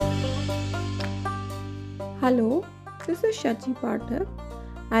Hello, this is Shachi Pathak.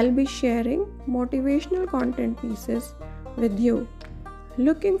 I'll be sharing motivational content pieces with you.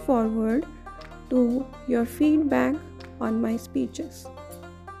 Looking forward to your feedback on my speeches.